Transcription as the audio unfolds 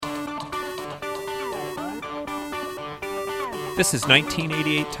This is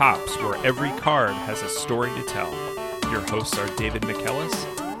 1988 Topps, where every card has a story to tell. Your hosts are David McKellis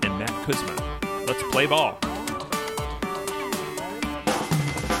and Matt Kuzma. Let's play ball.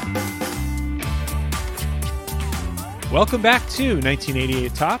 Welcome back to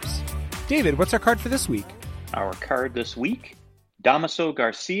 1988 Topps. David, what's our card for this week? Our card this week, Damaso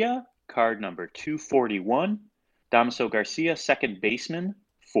Garcia, card number 241. Damaso Garcia, second baseman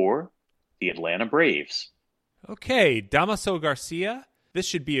for the Atlanta Braves. Okay, Damaso Garcia. This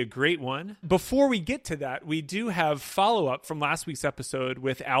should be a great one. Before we get to that, we do have follow-up from last week's episode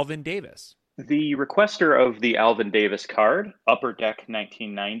with Alvin Davis. The requester of the Alvin Davis card, Upper Deck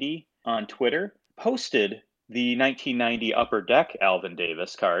 1990, on Twitter, posted the 1990 Upper Deck Alvin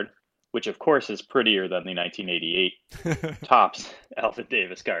Davis card, which of course is prettier than the 1988 Topps Alvin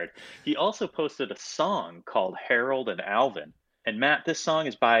Davis card. He also posted a song called Harold and Alvin. And Matt, this song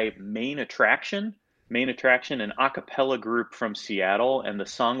is by Main Attraction, an a cappella group from Seattle, and the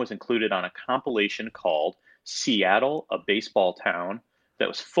song was included on a compilation called Seattle, a Baseball Town, that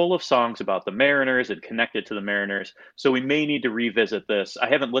was full of songs about the Mariners and connected to the Mariners. So we may need to revisit this. I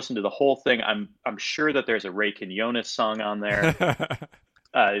haven't listened to the whole thing. I'm sure that there's a Ray Quinones song on there.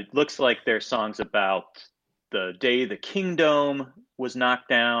 It looks like there's songs about the day the Kingdome was knocked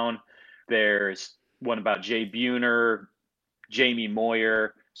down. There's one about Jay Buhner, Jamie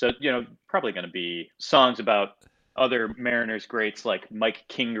Moyer. So, probably going to be songs about other Mariners greats like Mike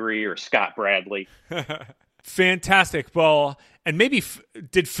Kingery or Scott Bradley. Fantastic. Well, and maybe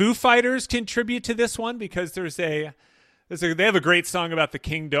did Foo Fighters contribute to this one? Because they have a great song about the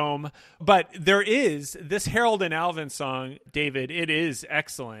Kingdome, but there is this Harold and Alvin song, David. It is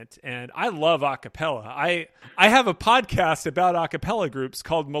excellent, and I love a cappella. I have a podcast about a cappella groups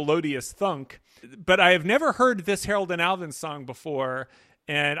called Melodious Thunk, but I have never heard this Harold and Alvin song before,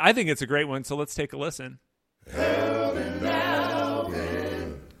 and I think it's a great one, so let's take a listen. Harold and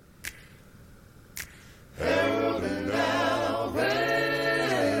Alvin, Harold and Alvin.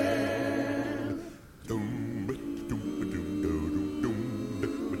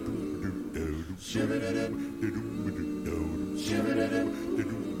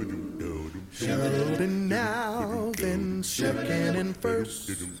 Harold and Alvin, second and first.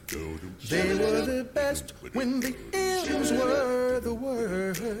 They were the best when the M's were the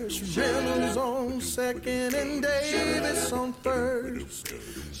worst. Reynolds on second and Davis on first.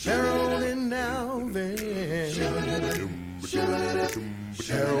 Harold and Alvin.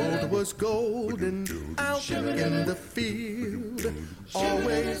 Harold was golden out in the field,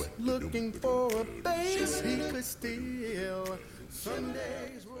 always looking for a base he could steal.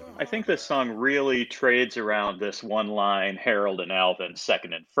 Sundays were... I think this song really trades around this one line, Harold and Alvin,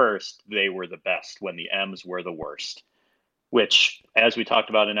 second and first. They were the best when the M's were the worst, which, as we talked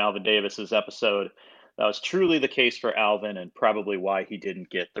about in Alvin Davis's episode, that was truly the case for Alvin and probably why he didn't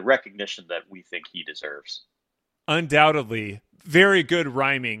get the recognition that we think he deserves. Undoubtedly. Very good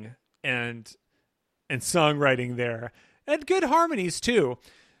rhyming and songwriting there, and good harmonies too.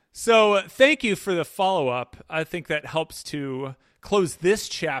 So thank you for the follow-up. I think that helps to close this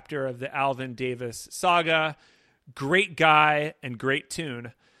chapter of the Alvin Davis saga. Great guy and great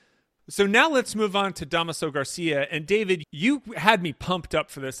tune. So now let's move on to Damaso Garcia. And David, you had me pumped up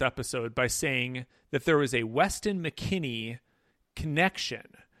for this episode by saying that there was a Weston McKennie connection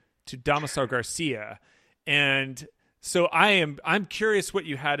to Damaso Garcia. And so I'm curious what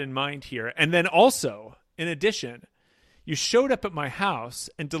you had in mind here. And then also, in addition, you showed up at my house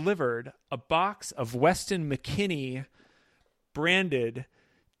and delivered a box of Weston McKennie branded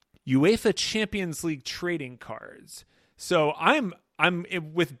UEFA Champions League trading cards. So I'm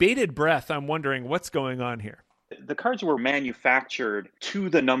with bated breath. I'm wondering what's going on here. The cards were manufactured to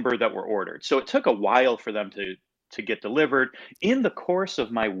the number that were ordered. So it took a while for them to get delivered. In the course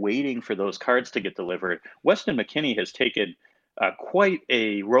of my waiting for those cards to get delivered, Weston McKennie has taken quite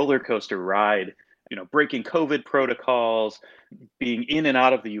a roller coaster ride, breaking COVID protocols, being in and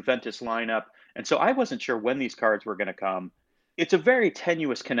out of the Juventus lineup. And so I wasn't sure when these cards were going to come. It's a very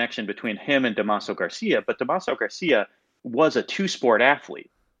tenuous connection between him and Damaso Garcia, but Damaso Garcia was a two-sport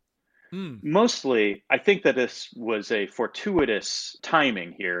athlete. Mostly, I think that this was a fortuitous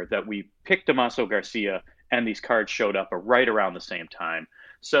timing here, that we picked Damaso Garcia and these cards showed up right around the same time.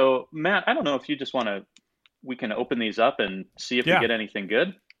 So, Matt, I don't know if you just we can open these up and see if we get anything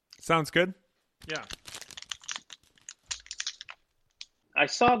good. Sounds good. Yeah. I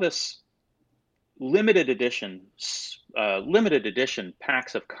saw this limited edition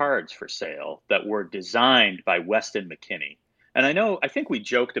packs of cards for sale that were designed by Weston McKennie. And I think we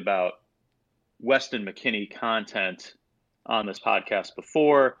joked about Weston McKennie content on this podcast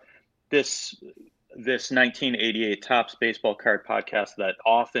before. This this 1988 Topps Baseball Card podcast that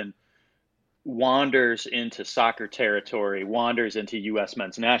often wanders into soccer territory, wanders into U.S.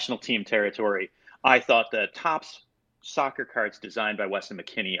 men's national team territory, I thought that Topps soccer cards designed by Weston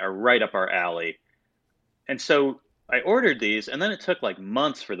McKennie are right up our alley. And so I ordered these, and then it took like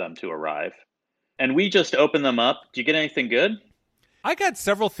months for them to arrive. And we just opened them up. Do you get anything good? I got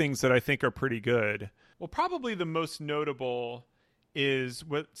several things that I think are pretty good. Well, probably the most notable is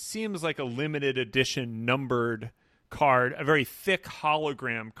what seems like a limited edition numbered card, a very thick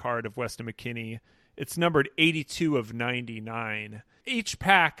hologram card of Weston McKennie. It's numbered 82 of 99. Each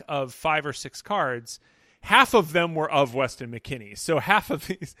pack of 5 or 6 cards, half of them were of Weston McKennie. So half of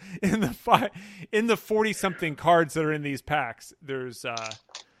these in the 40 something cards that are in these packs, they're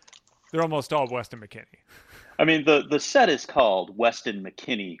almost all Weston McKennie. I mean, the set is called Weston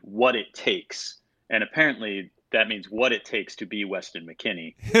McKennie, What It Takes. And apparently that means what it takes to be Weston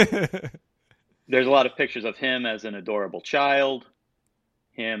McKennie. There's a lot of pictures of him as an adorable child,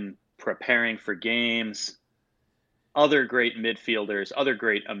 him preparing for games, other great midfielders, other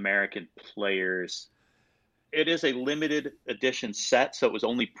great American players. It is a limited edition set, so it was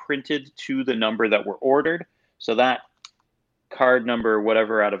only printed to the number that were ordered. So that card number,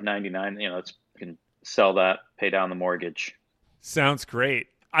 whatever, out of 99, you can sell that, pay down the mortgage. Sounds great.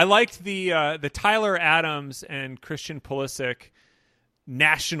 I liked the Tyler Adams and Christian Pulisic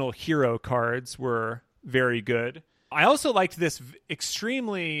national hero cards were very good. I also liked this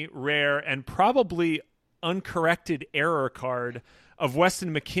extremely rare and probably uncorrected error card of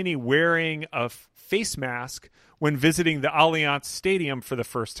Weston McKennie wearing a face mask when visiting the Allianz Stadium for the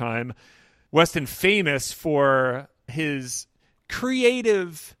first time. Weston, famous for his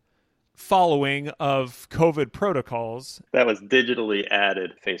creative following of COVID protocols. That was digitally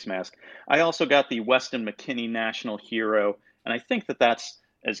added face mask. I also got the Weston McKennie National Hero, and I think that that's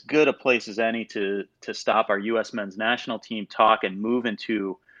as good a place as any to stop our U.S. men's national team talk and move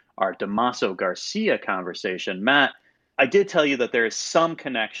into our Damaso Garcia conversation. Matt, I did tell you that there is some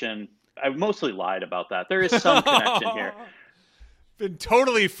connection. I mostly lied about that. There is some connection here. Been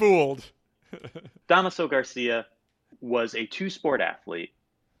totally fooled. Damaso Garcia was a two-sport athlete,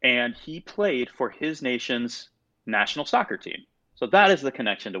 and he played for his nation's national soccer team. So that is the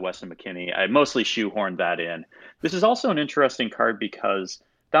connection to Weston McKennie. I mostly shoehorned that in. This is also an interesting card because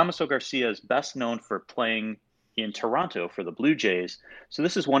Damaso Garcia is best known for playing in Toronto for the Blue Jays. So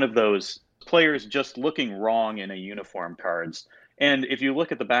this is one of those players just looking wrong in a uniform cards. And if you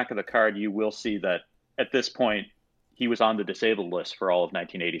look at the back of the card, you will see that at this point, he was on the disabled list for all of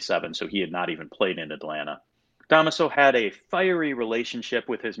 1987, so he had not even played in Atlanta. Damaso had a fiery relationship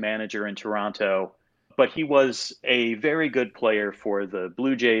with his manager in Toronto, but he was a very good player for the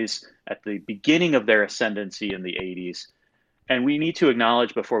Blue Jays at the beginning of their ascendancy in the 80s. And we need to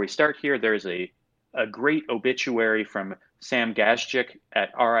acknowledge before we start here, there's a great obituary from Sam Gazdic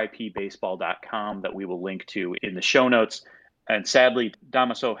at ripbaseball.com that we will link to in the show notes. And sadly,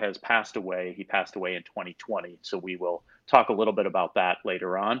 Damaso has passed away. He passed away in 2020. So we will talk a little bit about that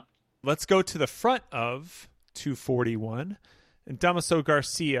later on. Let's go to the front of 241. And Damaso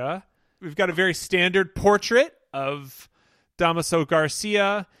Garcia, we've got a very standard portrait of Damaso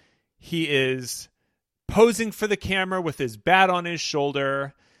Garcia. He is posing for the camera with his bat on his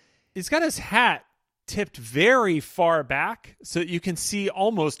shoulder. He's got his hat tipped very far back so that you can see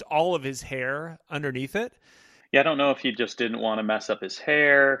almost all of his hair underneath it. Yeah, I don't know if he just didn't want to mess up his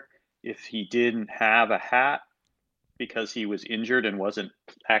hair, if he didn't have a hat because he was injured and wasn't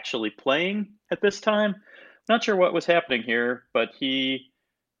actually playing at this time. Not sure what was happening here, but he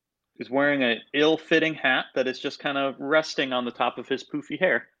is wearing an ill-fitting hat that is just kind of resting on the top of his poofy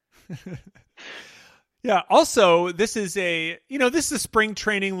hair. Yeah. Also, this is a spring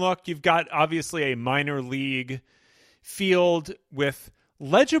training look. You've got obviously a minor league field with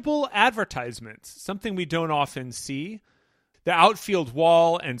legible advertisements, something we don't often see. The outfield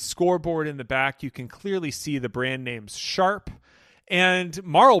wall and scoreboard in the back, you can clearly see the brand names Sharp and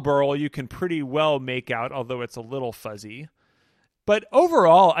Marlboro. You can pretty well make out, although it's a little fuzzy. But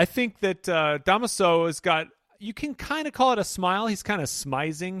overall, I think that Damaso has got, you can kind of call it a smile. He's kind of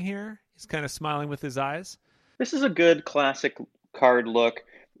smizing here. He's kind of smiling with his eyes. This is a good classic card look.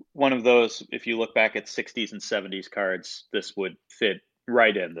 One of those, if you look back at 60s and 70s cards, this would fit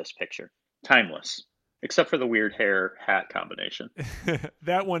right in this picture. Timeless, except for the weird hair hat combination.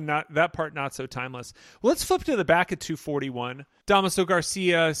 That part not so timeless. Well, let's flip to the back at 241. Damaso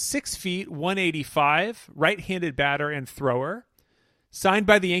Garcia, 6 feet, 185, right-handed batter and thrower. Signed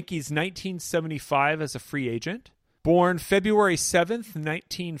by the Yankees 1975 as a free agent. Born February 7th,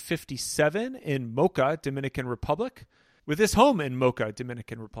 1957 in Moca, Dominican Republic, with his home in Moca,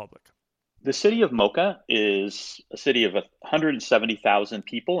 Dominican Republic. The city of Mocha is a city of 170,000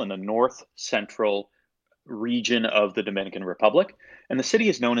 people in the north central region of the Dominican Republic. And the city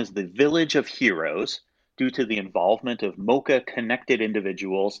is known as the Village of Heroes due to the involvement of Mocha connected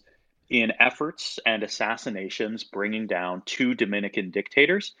individuals in efforts and assassinations bringing down two Dominican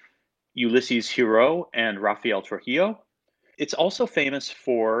dictators, Ulysses Hero and Rafael Trujillo. It's also famous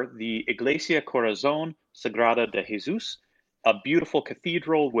for the Iglesia Corazon Sagrada de Jesus, a beautiful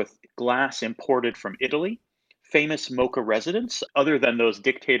cathedral with glass imported from Italy. Famous Mocha residents, other than those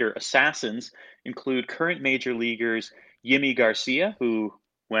dictator assassins, include current major leaguers Yimi Garcia, who,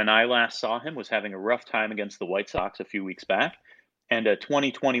 when I last saw him, was having a rough time against the White Sox a few weeks back, and a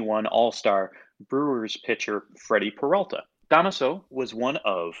 2021 All-Star Brewers pitcher Freddie Peralta. Damaso was one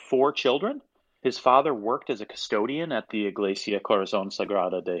of four children. His father worked as a custodian at the Iglesia Corazon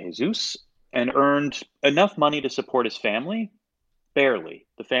Sagrada de Jesus and earned enough money to support his family. Barely.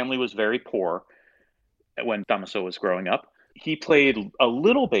 The family was very poor when Damaso was growing up. He played a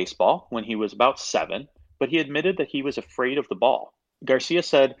little baseball when he was about 7, but he admitted that he was afraid of the ball. Garcia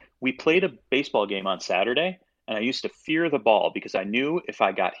said, "We played a baseball game on Saturday, and I used to fear the ball because I knew if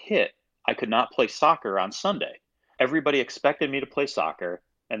I got hit, I could not play soccer on Sunday. Everybody expected me to play soccer,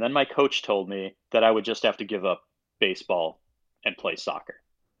 and then my coach told me that I would just have to give up baseball and play soccer."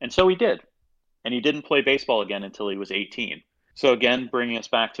 And so he did. And he didn't play baseball again until he was 18. So again, bringing us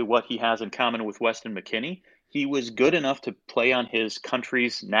back to what he has in common with Weston McKennie, he was good enough to play on his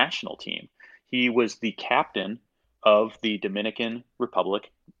country's national team. He was the captain of the Dominican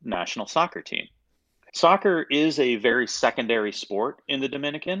Republic national soccer team. Soccer is a very secondary sport in the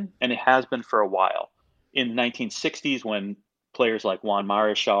Dominican, and it has been for a while. In the 1960s, when players like Juan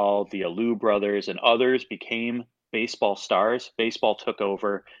Marichal, the Alou brothers, and others became baseball stars, baseball took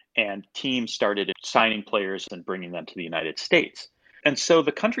over and teams started signing players and bringing them to the United States. And so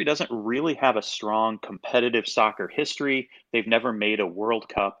the country doesn't really have a strong competitive soccer history. They've never made a World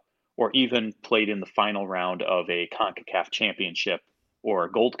Cup or even played in the final round of a CONCACAF championship or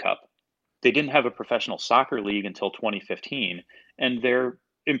a Gold Cup. They didn't have a professional soccer league until 2015, and they're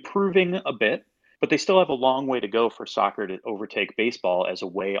improving a bit, but they still have a long way to go for soccer to overtake baseball as a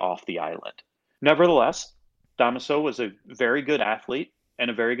way off the island. Nevertheless, Damaso was a very good athlete and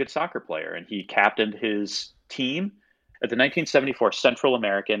a very good soccer player, and he captained his team at the 1974 Central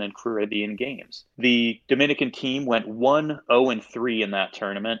American and Caribbean Games. The Dominican team went 1-0-3 in that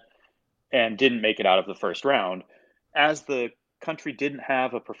tournament and didn't make it out of the first round. As the country didn't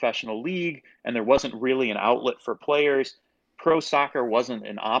have a professional league and there wasn't really an outlet for players, pro soccer wasn't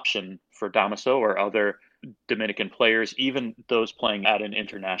an option for Damaso or other Dominican players, even those playing at an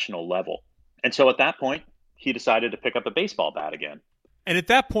international level. And so at that point, he decided to pick up a baseball bat again. And at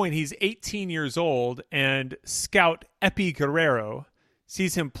that point, he's 18 years old, and scout Epi Guerrero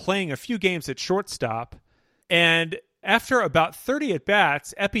sees him playing a few games at shortstop. And after about 30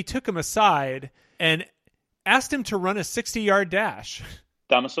 at-bats, Epi took him aside and asked him to run a 60-yard dash.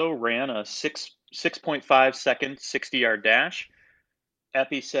 Damaso ran a 6.5 second 60-yard dash.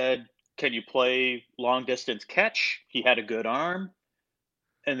 Epi said, "Can you play long-distance catch?" He had a good arm.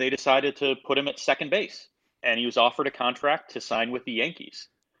 And they decided to put him at second base. And he was offered a contract to sign with the Yankees.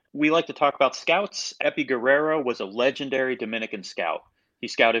 We like to talk about scouts. Epi Guerrero was a legendary Dominican scout. He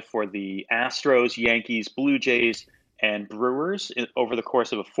scouted for the Astros, Yankees, Blue Jays, and Brewers over the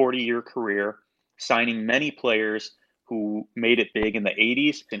course of a 40-year career, signing many players who made it big in the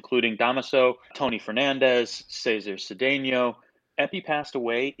 80s, including Damaso, Tony Fernandez, Cesar Cedeno. Epi passed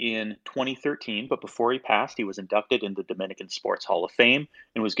away in 2013, but before he passed, he was inducted into the Dominican Sports Hall of Fame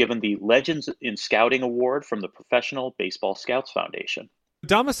and was given the Legends in Scouting Award from the Professional Baseball Scouts Foundation.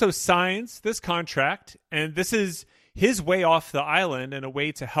 Damaso signs this contract, and this is his way off the island and a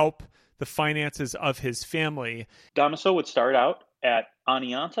way to help the finances of his family. Damaso would start out at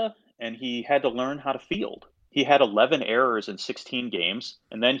Oneonta, and he had to learn how to field. He had 11 errors in 16 games,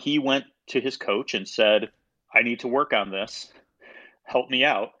 and then he went to his coach and said, "I need to work on this. Help me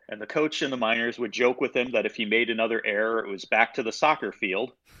out." And the coach in the minors would joke with him that if he made another error, it was back to the soccer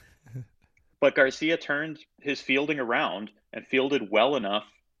field. But Garcia turned his fielding around and fielded well enough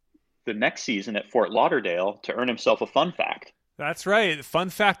the next season at Fort Lauderdale to earn himself a fun fact. That's right. Fun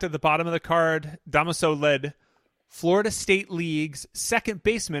fact at the bottom of the card, Damaso led Florida State League's second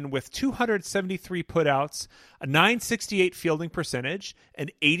baseman with 273 putouts, a .968 fielding percentage,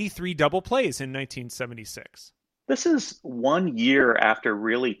 and 83 double plays in 1976. This is 1 year after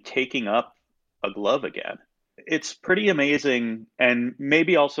really taking up a glove again. It's pretty amazing, and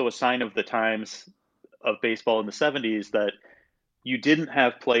maybe also a sign of the times of baseball in the 70s that you didn't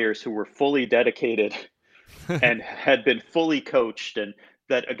have players who were fully dedicated and had been fully coached, and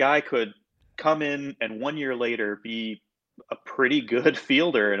that a guy could come in and 1 year later be a pretty good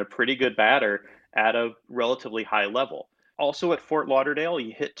fielder and a pretty good batter at a relatively high level. Also at Fort Lauderdale,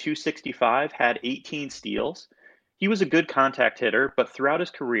 he hit 265, had 18 steals. He was a good contact hitter, but throughout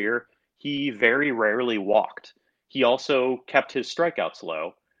his career, he very rarely walked. He also kept his strikeouts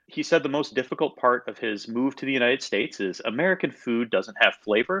low. He said the most difficult part of his move to the United States is American food doesn't have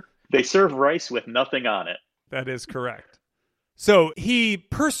flavor. They serve rice with nothing on it. That is correct. So he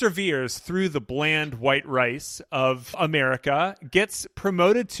perseveres through the bland white rice of America, gets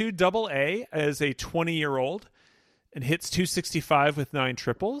promoted to Double-A as a 20-year-old, and hits 265 with 9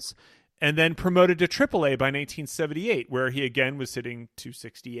 triples, and then promoted to Triple-A by 1978, where he again was hitting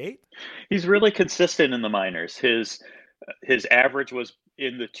 268. He's really consistent in the minors. His average was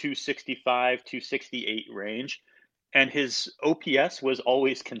in the 265, 268 range, and his OPS was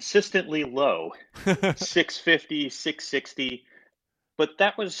always consistently low, 650, 660. But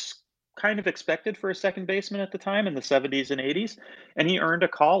that was kind of expected for a second baseman at the time in the 70s and 80s. And he earned a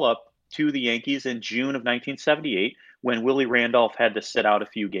call-up to the Yankees in June of 1978 when Willie Randolph had to sit out a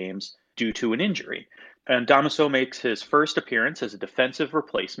few games due to an injury. And Damaso makes his first appearance as a defensive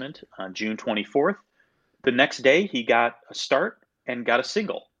replacement on June 24th. The next day, he got a start and got a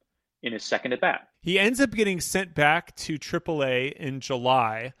single in his second at-bat. He ends up getting sent back to Triple-A in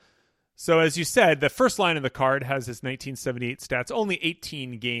July. So as you said, the first line of the card has his 1978 stats, only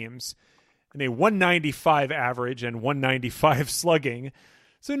 18 games, and a 195 average and 195 slugging.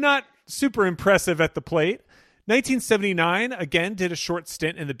 So not super impressive at the plate. 1979, again, did a short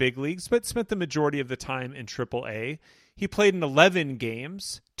stint in the big leagues, but spent the majority of the time in Triple-A. He played in 11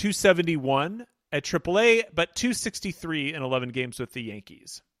 games, 271 at Triple-A, but 263 in 11 games with the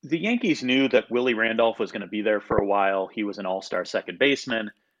Yankees. The Yankees knew that Willie Randolph was going to be there for a while. He was an all-star second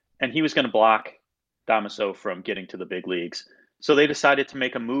baseman, and he was going to block Damaso from getting to the big leagues. So they decided to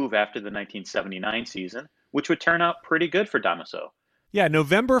make a move after the 1979 season, which would turn out pretty good for Damaso. Yeah,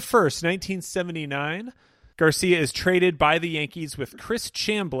 November 1st, 1979, Garcia is traded by the Yankees with Chris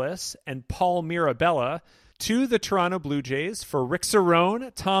Chambliss and Paul Mirabella to the Toronto Blue Jays for Rick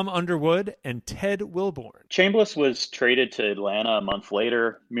Cerrone, Tom Underwood, and Ted Wilborn. Chambliss was traded to Atlanta a month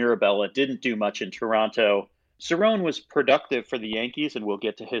later. Mirabella didn't do much in Toronto. Cerrone was productive for the Yankees, and we'll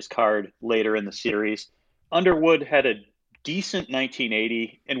get to his card later in the series. Underwood had a decent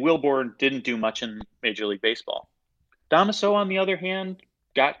 1980, and Wilborn didn't do much in Major League Baseball. Damaso, on the other hand,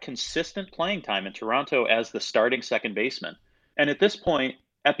 got consistent playing time in Toronto as the starting second baseman. And at this point,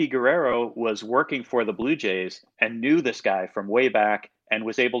 Epi Guerrero was working for the Blue Jays and knew this guy from way back and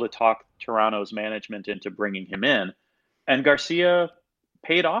was able to talk Toronto's management into bringing him in. And Garcia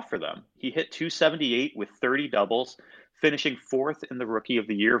paid off for them. He hit 278 with 30 doubles, finishing fourth in the Rookie of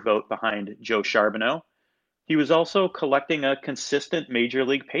the Year vote behind Joe Charbonneau. He was also collecting a consistent Major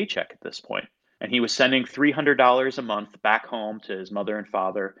League paycheck at this point, and he was sending $300 a month back home to his mother and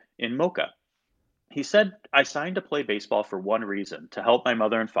father in Mocha. He said, "I signed to play baseball for one reason, to help my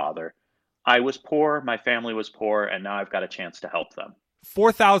mother and father. I was poor, my family was poor, and now I've got a chance to help them."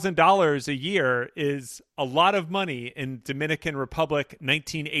 $4,000 a year is a lot of money in Dominican Republic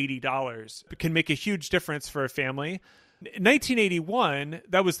 1980 dollars. It can make a huge difference for a family. In 1981,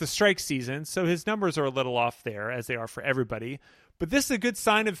 that was the strike season, so his numbers are a little off there, as they are for everybody. But this is a good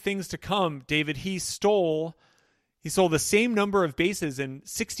sign of things to come, David. He stole the same number of bases in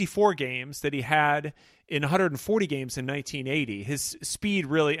 64 games that he had in 140 games in 1980. His speed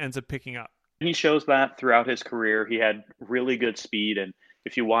really ends up picking up. He shows that throughout his career. He had really good speed, and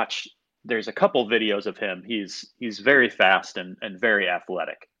if you watch, there's a couple videos of him. He's very fast and very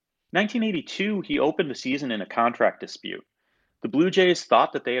athletic. 1982, he opened the season in a contract dispute. The Blue Jays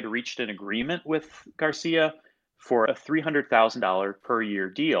thought that they had reached an agreement with Garcia for a $300,000 per year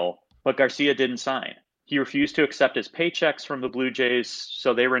deal, but Garcia didn't sign. He refused to accept his paychecks from the Blue Jays,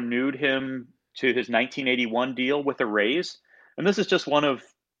 so they renewed him to his 1981 deal with a raise. And this is just one of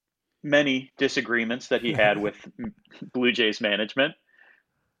many disagreements that he had with Blue Jays management.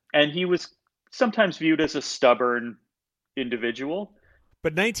 And he was sometimes viewed as a stubborn individual.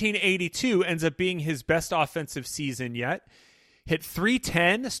 But 1982 ends up being his best offensive season yet. Hit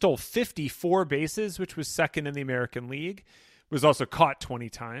 .310, stole 54 bases, which was second in the American League. Was also caught 20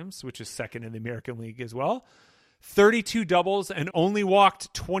 times, which is second in the American League as well. 32 doubles and only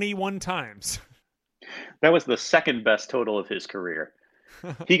walked 21 times. That was the second best total of his career.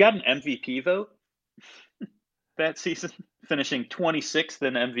 He got an MVP vote that season, finishing 26th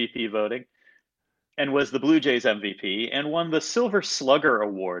in MVP voting, and was the Blue Jays MVP and won the Silver Slugger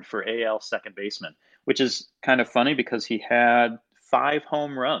Award for AL second baseman, which is kind of funny because he had 5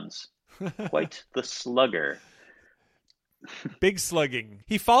 home runs. Quite the slugger. Big slugging.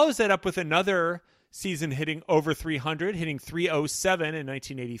 He follows that up with another season hitting over 300, hitting 307 in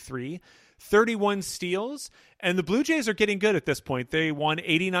 1983, 31 steals, and the Blue Jays are getting good at this point. They won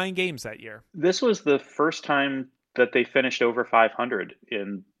 89 games that year. This was the first time that they finished over 500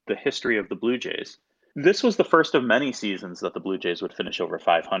 in the history of the Blue Jays. This was the first of many seasons that the Blue Jays would finish over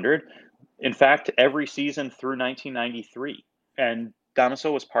 500. In fact, every season through 1993. And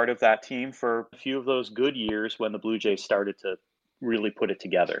Damaso was part of that team for a few of those good years when the Blue Jays started to really put it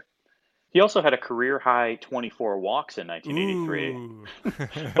together. He also had a career-high 24 walks in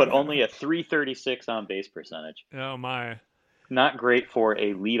 1983, but only a .336 on-base percentage. Oh, my. Not great for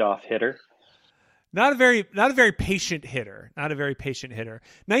a leadoff hitter. Not a very patient hitter.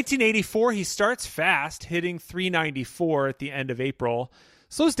 1984, he starts fast, hitting 394 at the end of April.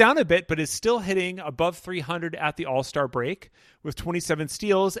 Slows down a bit, but is still hitting above 300 at the All-Star break with 27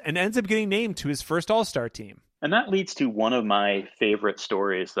 steals and ends up getting named to his first All-Star team. And that leads to one of my favorite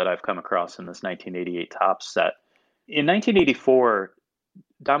stories that I've come across in this 1988 Topps set. In 1984,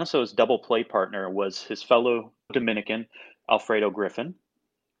 Damaso's double play partner was his fellow Dominican, Alfredo Griffin.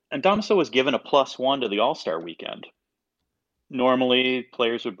 And Damaso was given a +1 to the All-Star weekend. Normally,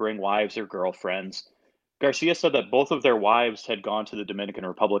 players would bring wives or girlfriends. Garcia said that both of their wives had gone to the Dominican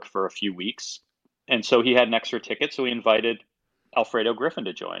Republic for a few weeks, and so he had an extra ticket, so he invited Alfredo Griffin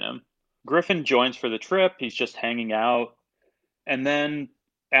to join him. Griffin joins for the trip. He's just hanging out. And then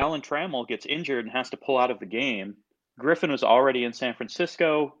Alan Trammell gets injured and has to pull out of the game. Griffin was already in San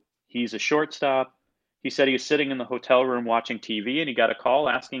Francisco. He's a shortstop. He said he was sitting in the hotel room watching TV, and he got a call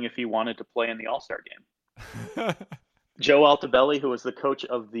asking if he wanted to play in the All-Star game. Joe Altobelli, who was the coach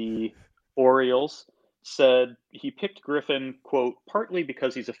of the Orioles, said he picked Griffin, quote, partly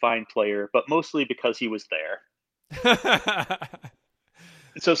because he's a fine player, but mostly because he was there.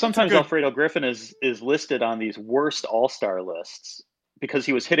 So sometimes Alfredo Griffin is listed on these worst All-Star lists because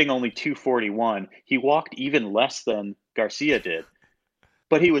he was hitting only .241. He walked even less than Garcia did,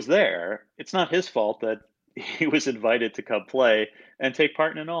 but he was there. It's not his fault that he was invited to come play and take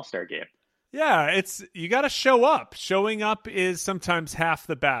part in an All-Star game. Yeah, you got to show up. Showing up is sometimes half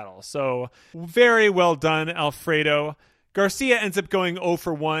the battle. So very well done, Alfredo. Garcia ends up going 0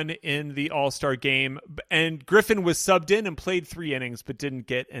 for 1 in the All-Star game, and Griffin was subbed in and played 3 innings but didn't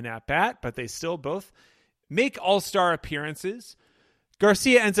get an at-bat, but they still both make All-Star appearances.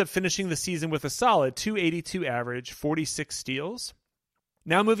 Garcia ends up finishing the season with a solid .282 average, 46 steals.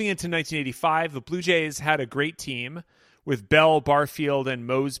 Now moving into 1985, the Blue Jays had a great team with Bell, Barfield, and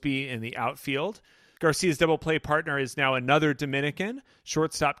Mosby in the outfield. Garcia's double play partner is now another Dominican,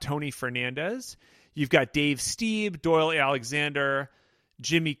 shortstop Tony Fernandez. You've got Dave Stieb, Doyle Alexander,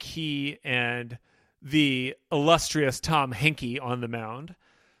 Jimmy Key, and the illustrious Tom Henke on the mound.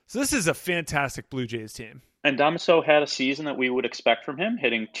 So this is a fantastic Blue Jays team. And Damaso had a season that we would expect from him,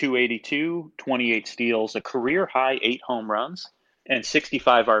 hitting .282, 28 steals, a career-high 8 home runs, and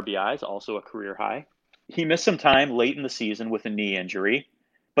 65 RBIs, also a career high. He missed some time late in the season with a knee injury,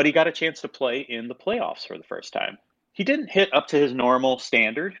 but he got a chance to play in the playoffs for the first time. He didn't hit up to his normal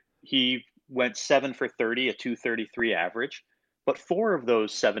standard. He went 7 for 30, a .233 average, but 4 of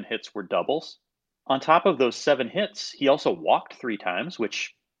those 7 hits were doubles. On top of those 7 hits, he also walked 3 times,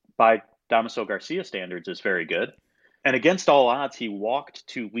 which by Damaso Garcia standards is very good. And against all odds, he walked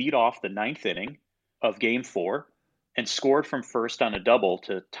to lead off the 9th inning of Game 4 and scored from first on a double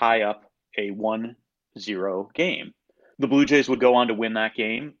to tie up a 1-0 game. The Blue Jays would go on to win that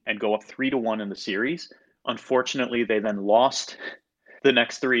game and go up 3-1 in the series. Unfortunately, they then lost the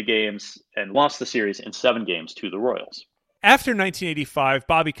next 3 games and lost the series in 7 games to the Royals. After 1985,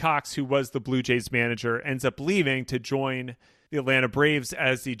 Bobby Cox, who was the Blue Jays manager, ends up leaving to join the Atlanta Braves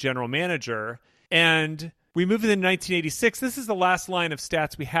as the general manager. And we move into 1986. This is the last line of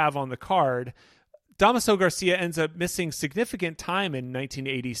stats we have on the card. Damaso Garcia ends up missing significant time in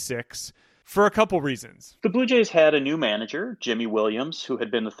 1986 for a couple reasons. The Blue Jays had a new manager, Jimmy Williams, who had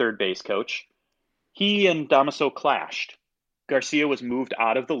been the third base coach. He and Damaso clashed. Garcia was moved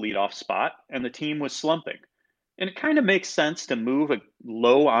out of the leadoff spot, and the team was slumping. And it kind of makes sense to move a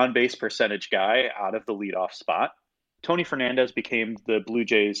low on-base percentage guy out of the leadoff spot. Tony Fernandez became the Blue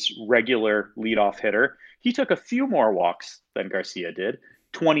Jays' regular leadoff hitter. He took a few more walks than Garcia did,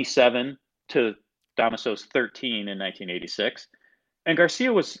 27 to Damaso's 13 in 1986. And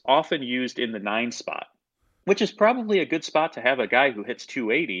Garcia was often used in the 9 spot, which is probably a good spot to have a guy who hits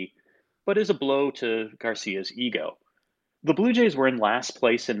 .280, but is a blow to Garcia's ego. The Blue Jays were in last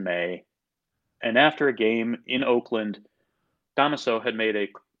place in May, and after a game in Oakland, Damaso had made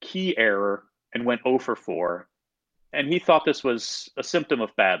a key error and went 0 for 4, and he thought this was a symptom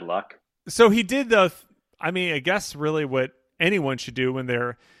of bad luck. So he did I mean, I guess really what anyone should do when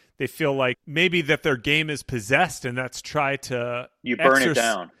they feel like maybe that their game is possessed, and that's try to You burn it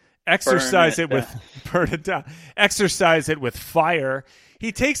down. Exercise it with burn it down. Exercise it with fire.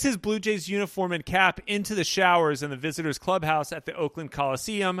 He takes his Blue Jays uniform and cap into the showers in the visitors' clubhouse at the Oakland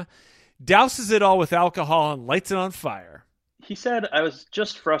Coliseum, douses it all with alcohol, and lights it on fire. He said, I was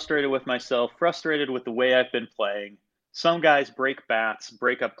just frustrated with myself, frustrated with the way I've been playing. Some guys break bats,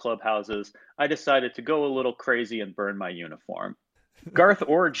 break up clubhouses. I decided to go a little crazy and burn my uniform. Garth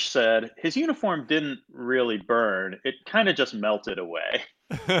Orge said his uniform didn't really burn. It kind of just melted away.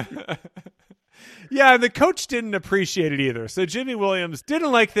 Yeah, and the coach didn't appreciate it either. So Jimy Williams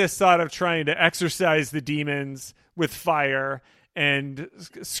didn't like this thought of trying to exorcise the demons with fire and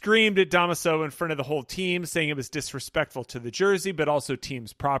screamed at Damaso in front of the whole team, saying it was disrespectful to the jersey, but also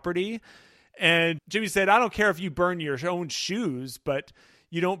team's property. And Jimmy said, I don't care if you burn your own shoes, but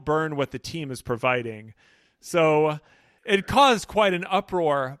you don't burn what the team is providing. So it caused quite an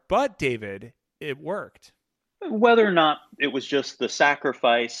uproar, but David, it worked. Whether or not it was just the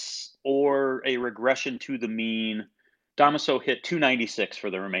sacrifice or a regression to the mean, Damaso hit .296 for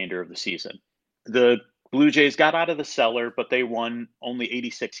the remainder of the season. The Blue Jays got out of the cellar, but they won only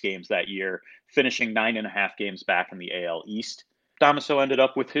 86 games that year, finishing 9.5 games back in the AL East. Damaso ended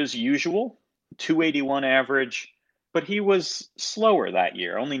up with his usual .281 average, but he was slower that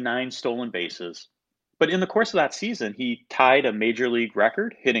year, only 9 stolen bases. But in the course of that season, he tied a major league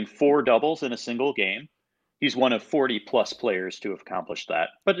record, hitting 4 doubles in a single game. He's one of 40-plus players to have accomplished that,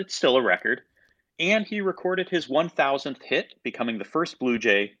 but it's still a record. And he recorded his 1,000th hit, becoming the first Blue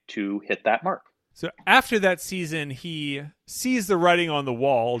Jay to hit that mark. So after that season, he sees the writing on the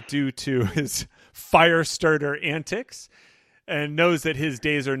wall due to his fire starter antics and knows that his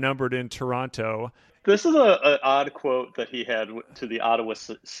days are numbered in Toronto. This is an odd quote that he had to the Ottawa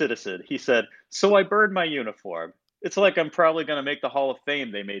Citizen. He said, "So I burned my uniform. It's like I'm probably going to make the Hall of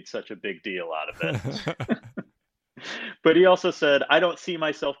Fame. They made such a big deal out of it." But he also said, "I don't see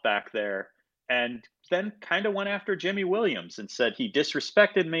myself back there." And then kind of went after Jimy Williams and said he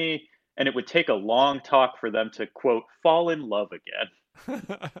disrespected me and it would take a long talk for them to, quote, fall in love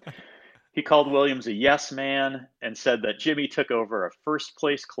again. He called Williams a yes man and said that Jimmy took over a first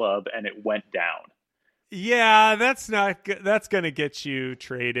place club and it went down. Yeah, that's going to get you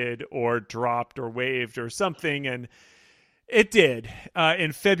traded or dropped or waived or something. And it did.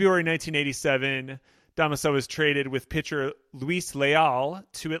 In February 1987, Damaso was traded with pitcher Luis Leal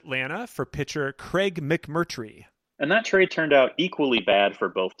to Atlanta for pitcher Craig McMurtry. And that trade turned out equally bad for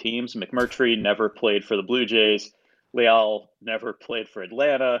both teams. McMurtry never played for the Blue Jays. Leal never played for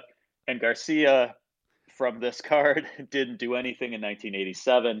Atlanta. And Garcia, from this card, didn't do anything in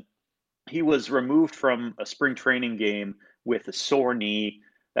 1987. He was removed from a spring training game with a sore knee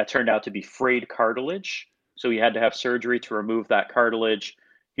that turned out to be frayed cartilage. So he had to have surgery to remove that cartilage.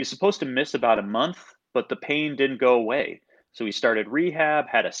 He was supposed to miss about a month, but the pain didn't go away. So he started rehab,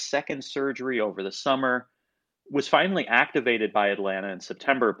 had a second surgery over the summer, was finally activated by Atlanta in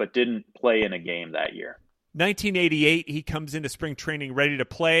September, but didn't play in a game that year. 1988, he comes into spring training ready to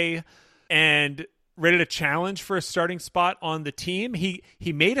play and ready to challenge for a starting spot on the team. He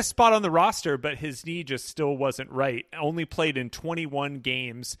made a spot on the roster, but his knee just still wasn't right. Only played in 21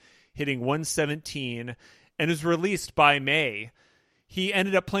 games, hitting .117, and was released by May. He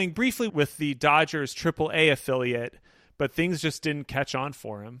ended up playing briefly with the Dodgers AAA affiliate, but things just didn't catch on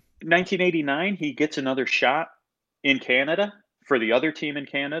for him. In 1989, he gets another shot in Canada for the other team in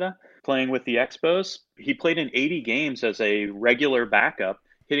Canada, playing with the Expos. He played in 80 games as a regular backup,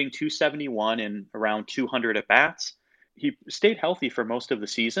 hitting .271 in around 200 at-bats. He stayed healthy for most of the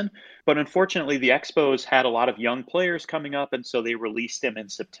season, but unfortunately the Expos had a lot of young players coming up, and so they released him in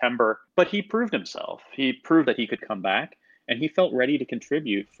September. But he proved himself. He proved that he could come back, and he felt ready to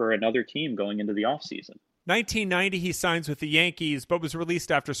contribute for another team going into the offseason. 1990, he signs with the Yankees, but was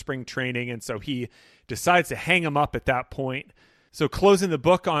released after spring training, and so he decides to hang him up at that point. So closing the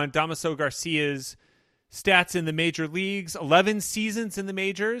book on Damaso Garcia's stats in the major leagues, 11 seasons in the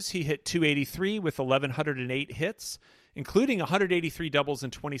majors. He hit .283 with 1,108 hits, including 183 doubles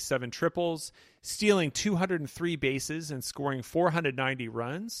and 27 triples, stealing 203 bases and scoring 490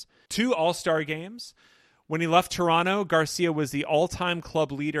 runs, 2 All-Star games. When he left Toronto, Garcia was the all-time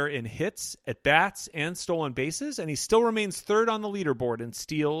club leader in hits, at-bats, and stolen bases, and he still remains third on the leaderboard in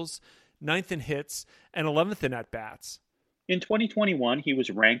steals, 9th in hits, and 11th in at-bats. In 2021, he was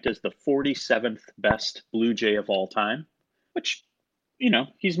ranked as the 47th best Blue Jay of all time, which,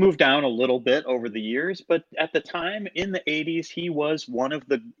 he's moved down a little bit over the years, but at the time, in the 80s, he was one of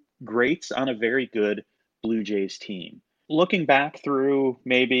the greats on a very good Blue Jays team. Looking back through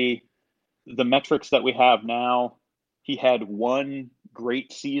maybe The metrics that we have now, he had one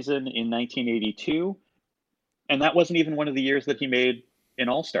great season in 1982, and that wasn't even one of the years that he made an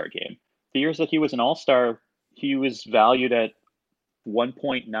All-Star game. The years that he was an All-Star, he was valued at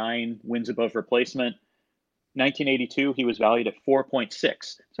 1.9 wins above replacement. 1982, he was valued at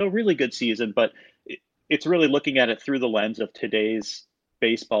 4.6. So a really good season, but it's really looking at it through the lens of today's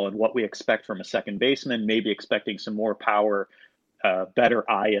baseball and what we expect from a second baseman, maybe expecting some more power, better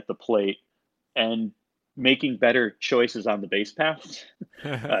eye at the plate, and making better choices on the base paths.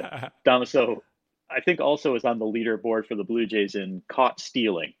 Damaso, I think, also is on the leaderboard for the Blue Jays in caught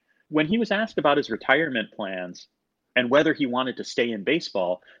stealing. When he was asked about his retirement plans and whether he wanted to stay in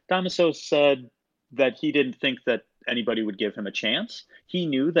baseball, Damaso said that he didn't think that anybody would give him a chance. He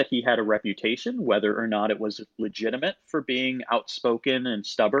knew that he had a reputation, whether or not it was legitimate, for being outspoken and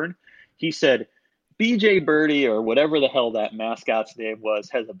stubborn. He said, BJ Birdie, or whatever the hell that mascot's name was,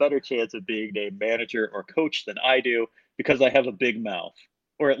 has a better chance of being named manager or coach than I do because I have a big mouth.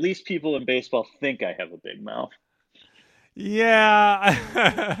 Or at least people in baseball think I have a big mouth.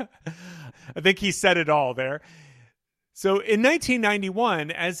 Yeah, I think he said it all there. So in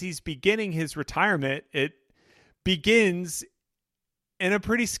 1991, as he's beginning his retirement, it begins in a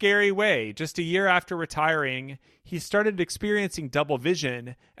pretty scary way. Just a year after retiring, he started experiencing double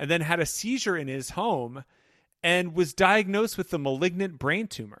vision and then had a seizure in his home and was diagnosed with a malignant brain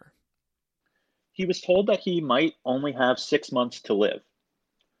tumor. He was told that he might only have 6 months to live.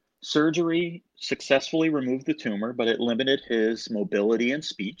 Surgery successfully removed the tumor, but it limited his mobility and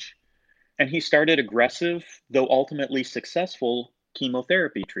speech. And he started aggressive, though ultimately successful,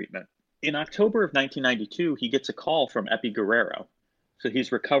 chemotherapy treatment. In October of 1992, he gets a call from Epi Guerrero. So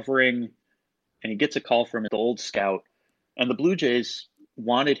he's recovering, and he gets a call from his old scout. And the Blue Jays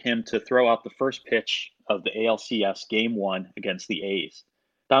wanted him to throw out the first pitch of the ALCS Game 1 against the A's.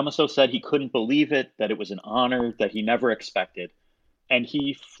 Damaso said he couldn't believe it, that it was an honor that he never expected. And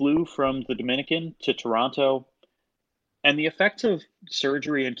he flew from the Dominican to Toronto, and the effects of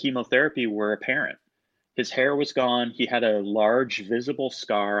surgery and chemotherapy were apparent. His hair was gone, he had a large visible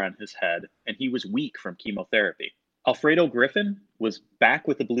scar on his head, and he was weak from chemotherapy. Alfredo Griffin was back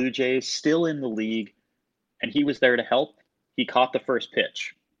with the Blue Jays, still in the league, and he was there to help. He caught the first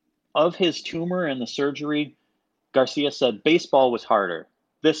pitch. Of his tumor and the surgery, Garcia said, baseball was harder.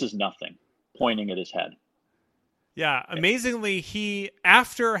 This is nothing, pointing at his head. Yeah, amazingly, he,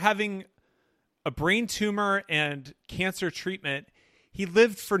 after having a brain tumor and cancer treatment, he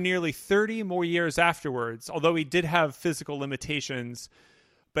lived for nearly 30 more years afterwards, although he did have physical limitations.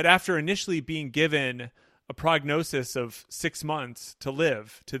 But after initially being given a prognosis of 6 months to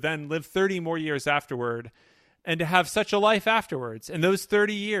live, to then live 30 more years afterward, and to have such a life afterwards. In those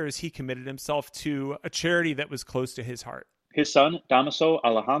 30 years, he committed himself to a charity that was close to his heart. His son, Damaso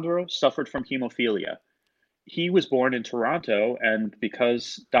Alejandro, suffered from hemophilia. He was born in Toronto, and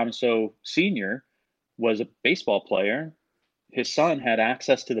because Damaso Sr. was a baseball player, his son had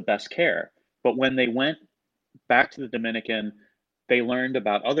access to the best care. But when they went back to the Dominican, they learned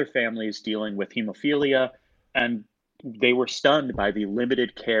about other families dealing with hemophilia, and they were stunned by the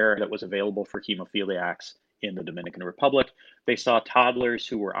limited care that was available for hemophiliacs in the Dominican Republic. They saw toddlers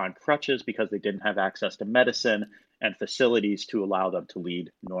who were on crutches because they didn't have access to medicine and facilities to allow them to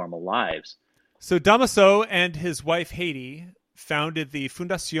lead normal lives. So Damaso and his wife Haiti founded the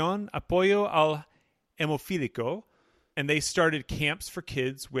Fundación Apoyo al Hemofílico, and they started camps for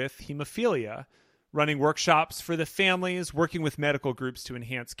kids with hemophilia, running workshops for the families, working with medical groups to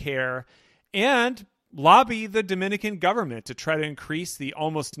enhance care, and lobby the Dominican government to try to increase the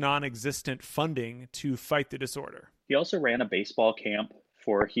almost non-existent funding to fight the disorder. He also ran a baseball camp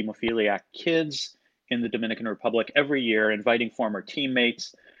for hemophiliac kids in the Dominican Republic every year, inviting former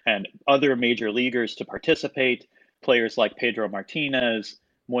teammates and other major leaguers to participate. Players like Pedro Martinez,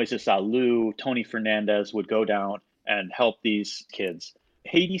 Moises Alou, Tony Fernandez would go down and help these kids.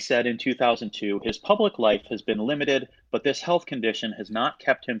 Haiti said in 2002, his public life has been limited, but this health condition has not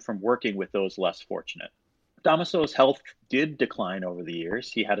kept him from working with those less fortunate. Damaso's health did decline over the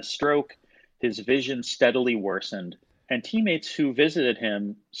years. He had a stroke, his vision steadily worsened, and teammates who visited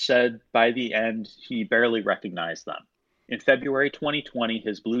him said by the end he barely recognized them. In February 2020,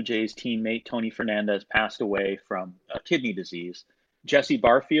 his Blue Jays teammate Tony Fernandez passed away from a kidney disease. Jesse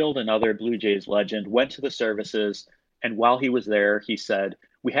Barfield, another Blue Jays legend, went to the services, and while he was there, he said,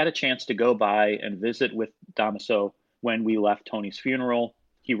 "We had a chance to go by and visit with Damaso when we left Tony's funeral.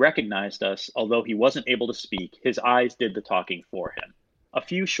 He recognized us, although he wasn't able to speak. His eyes did the talking for him." A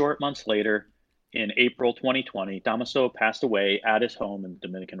few short months later, in April 2020, Damaso passed away at his home in the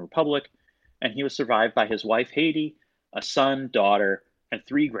Dominican Republic, and he was survived by his wife, Haiti, a son, daughter, and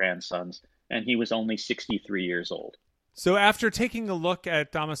 3 grandsons. and he was only 63 years old. So after taking a look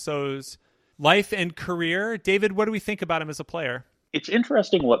at Damaso's life and career, David, what do we think about him as a player? It's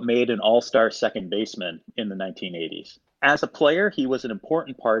interesting what made an all-star second baseman in the 1980s. As a player, he was an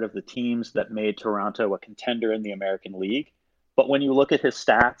important part of the teams that made Toronto a contender in the American League. But when you look at his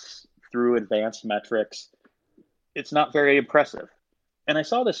stats through advanced metrics, it's not very impressive. And I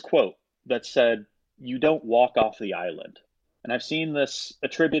saw this quote that said, "You don't walk off the island." And I've seen this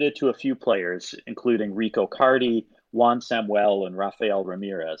attributed to a few players, including Rico Cardi, Juan Samuel, and Rafael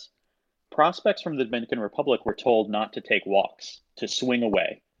Ramirez. Prospects from the Dominican Republic were told not to take walks, to swing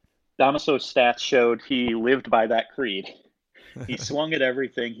away. Damaso's stats showed he lived by that creed. He swung at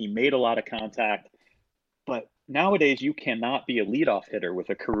everything. He made a lot of contact. But nowadays, you cannot be a leadoff hitter with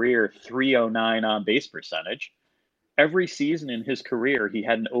a career .309 on-base percentage. Every season in his career, he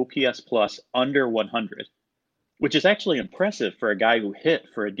had an OPS plus under 100, which is actually impressive for a guy who hit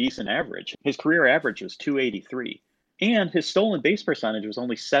for a decent average. His career average was .283. And his stolen base percentage was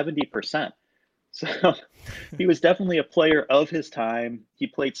only 70%. So he was definitely a player of his time. He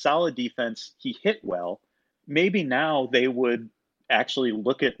played solid defense. He hit well. Maybe now they would actually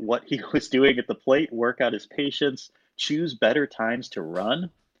look at what he was doing at the plate, work out his patience, choose better times to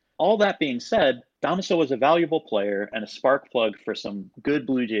run. All that being said, Damaso was a valuable player and a spark plug for some good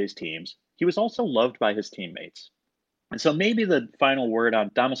Blue Jays teams. He was also loved by his teammates. And so maybe the final word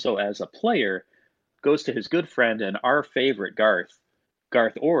on Damaso as a player goes to his good friend and our favorite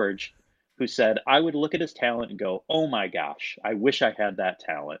Garth Orge, who said, "I would look at his talent and go, oh my gosh, I wish I had that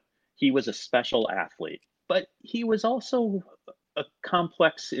talent. He was a special athlete, but he was also a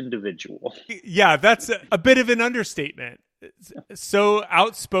complex individual." Yeah, that's a bit of an understatement. So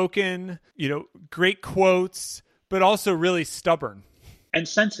outspoken, great quotes, but also really stubborn. And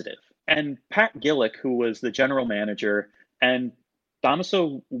sensitive. And Pat Gillick, who was the general manager, and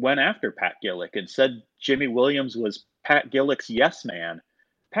Damaso went after Pat Gillick and said Jimmy Williams was Pat Gillick's yes man.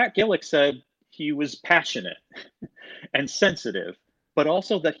 Pat Gillick said he was passionate and sensitive, but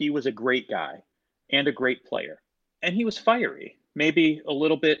also that he was a great guy and a great player. And he was fiery, maybe a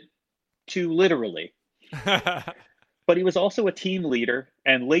little bit too literally. But he was also a team leader.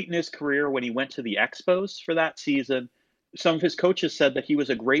 And late in his career, when he went to the Expos for that season, some of his coaches said that he was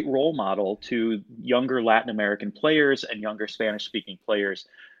a great role model to younger Latin American players and younger Spanish-speaking players.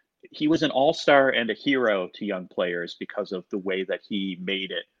 He was an all-star and a hero to young players because of the way that he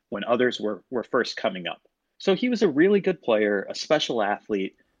made it when others were first coming up. So he was a really good player, a special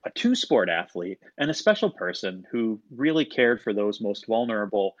athlete, a two-sport athlete, and a special person who really cared for those most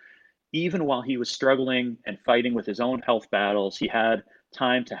vulnerable. Even while he was struggling and fighting with his own health battles, he had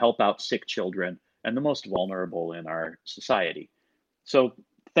time to help out sick children and the most vulnerable in our society. So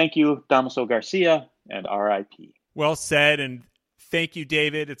thank you, Damaso Garcia, and RIP. Well said, and thank you,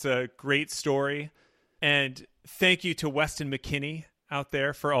 David. It's a great story. And thank you to Weston McKinney out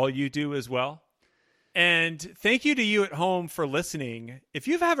there for all you do as well. And thank you to you at home for listening. If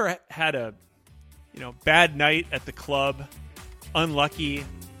you've ever had a bad night at the club, unlucky,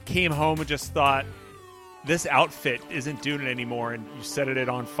 came home and just thought, this outfit isn't doing it anymore, and you set it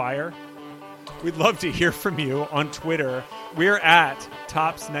on fire, we'd love to hear from you on Twitter. We're at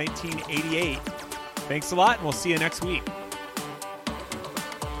Tops1988. Thanks a lot, and we'll see you next week.